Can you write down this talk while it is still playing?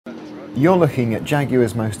You're looking at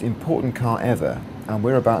Jaguar's most important car ever, and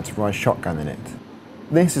we're about to ride shotgun in it.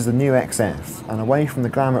 This is the new XF, and away from the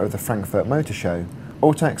glamour of the Frankfurt Motor Show,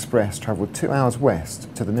 Auto Express travelled 2 hours west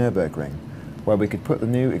to the Nürburgring, where we could put the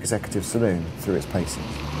new executive saloon through its paces.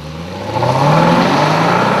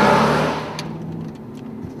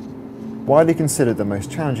 Widely considered the most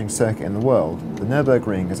challenging circuit in the world, the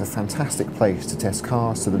Nürburgring is a fantastic place to test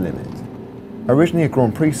cars to the limit. Originally a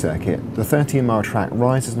Grand Prix circuit, the 13-mile track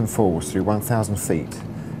rises and falls through 1,000 feet,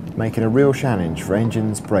 making a real challenge for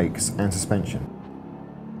engines, brakes and suspension.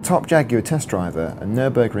 Top Jaguar test driver and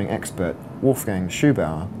Nürburgring expert Wolfgang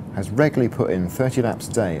Schubauer has regularly put in 30 laps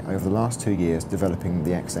a day over the last 2 years developing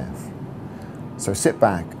the XF. So sit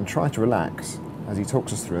back and try to relax as he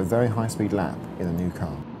talks us through a very high-speed lap in a new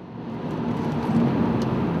car.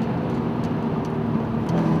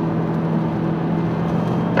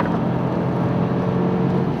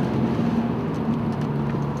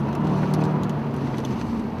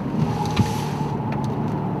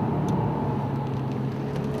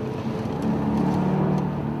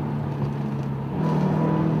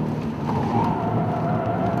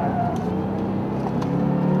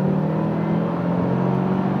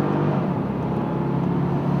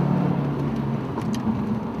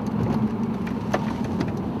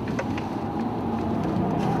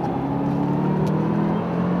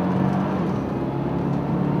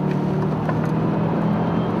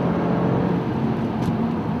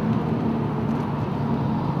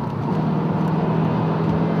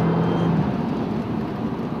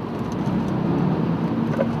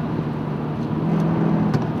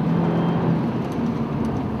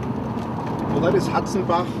 That is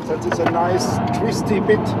Hatzenbach. That is a nice twisty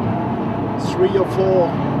bit. 3 or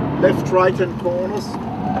 4 left, right hand corners.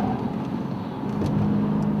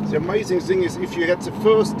 The amazing thing is if you get the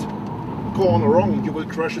first corner wrong, you will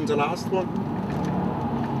crash in the last one.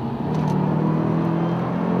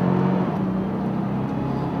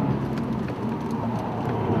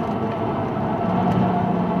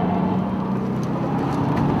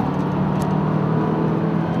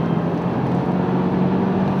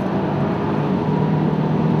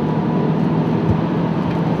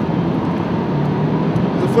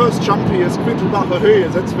 First jump here is Quittelbacher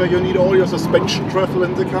Höhe. That's where you need all your suspension travel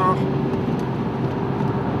in the car.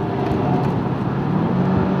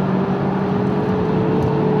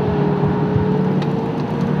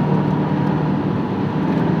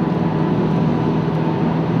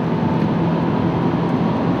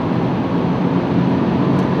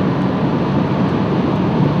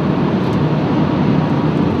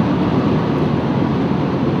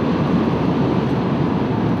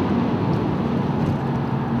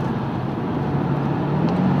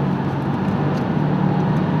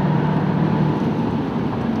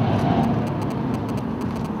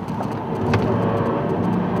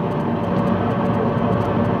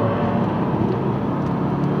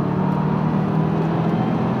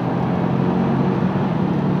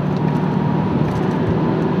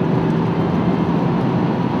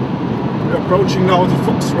 Approaching now the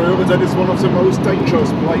Fuchsröhre, that is one of the most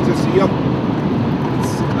dangerous places here.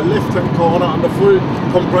 It's a left-hand corner under full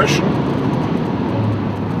compression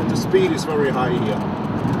and the speed is very high here.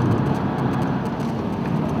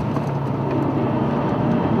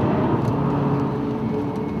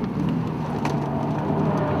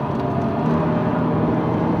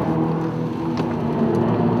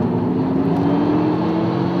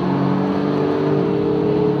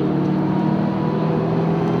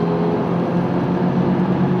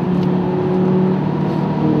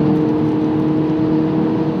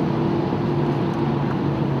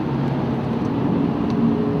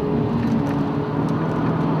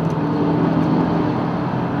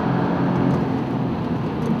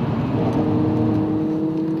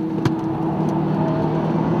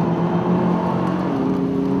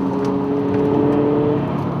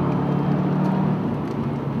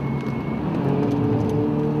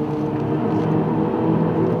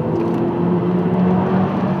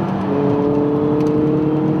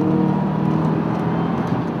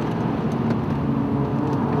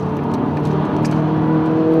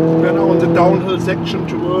 Downhill section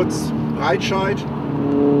towards right side.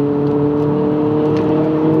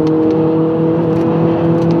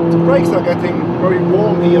 The brakes are getting very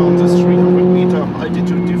warm here on this 300-meter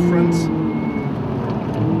altitude difference.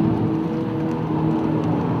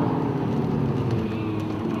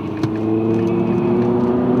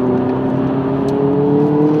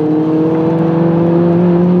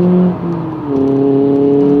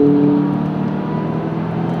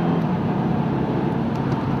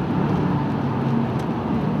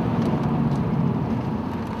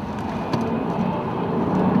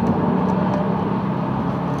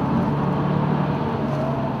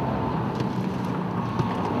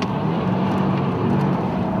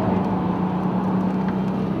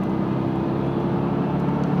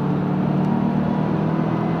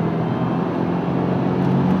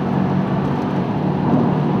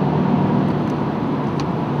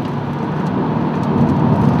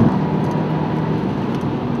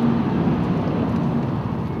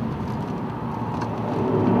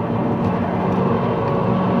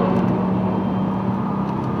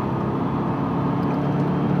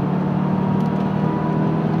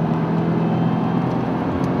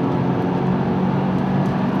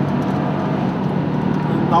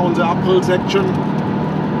 on the uphill section.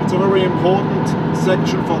 It's a very important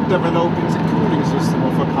section for developing the cooling system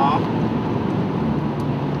of a car.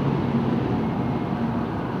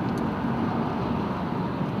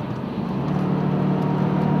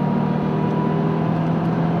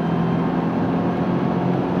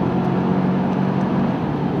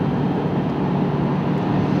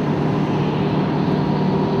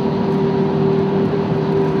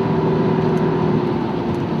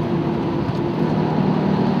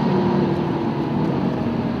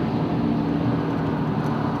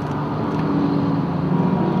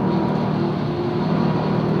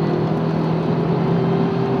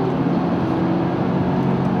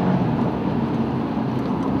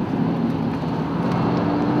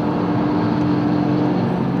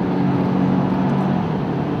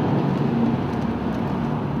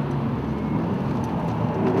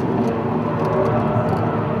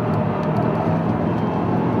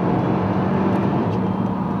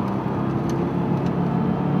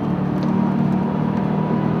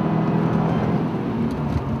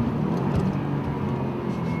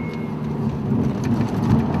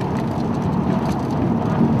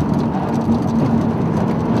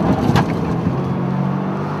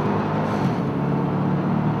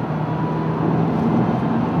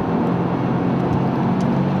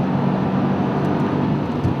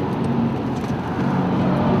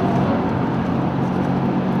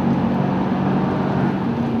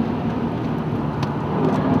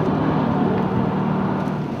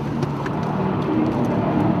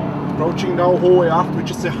 Approaching now Jaguar XF,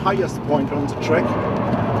 which is the highest point on the track.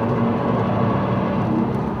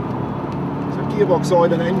 The gearbox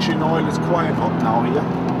oil and engine oil is quite hot now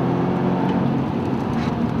here.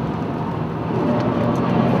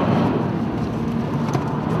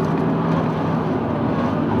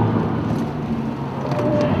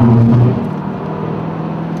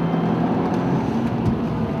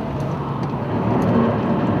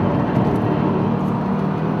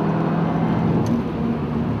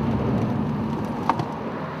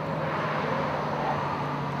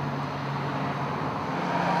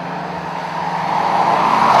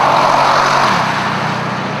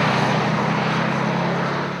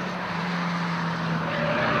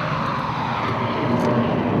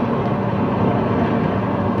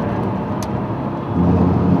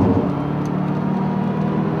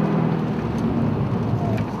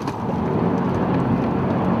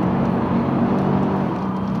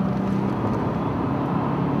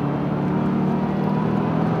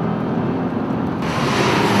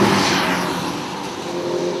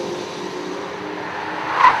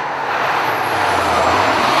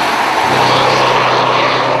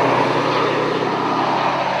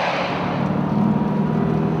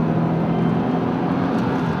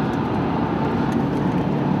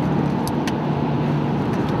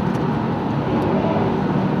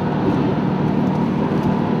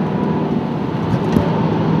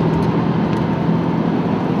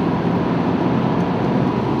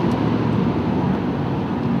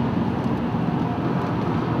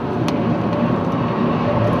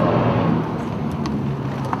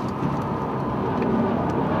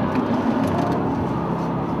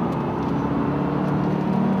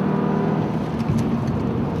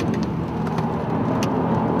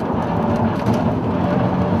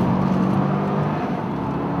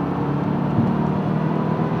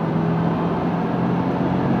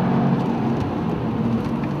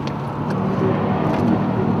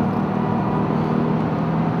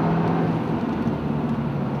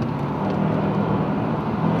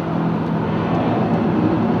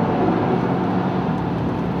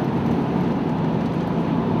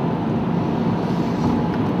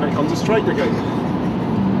 On the straight again.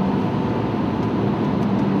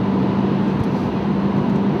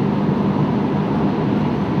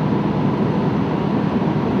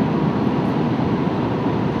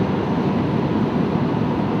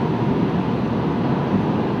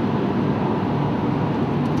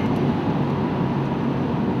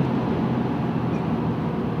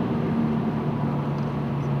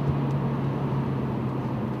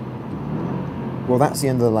 Well, that's the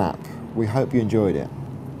end of the lap. We hope you enjoyed it.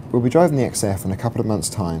 We'll be driving the XF in a couple of months'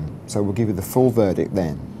 time, so we'll give you the full verdict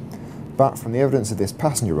then. But from the evidence of this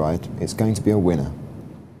passenger ride, it's going to be a winner.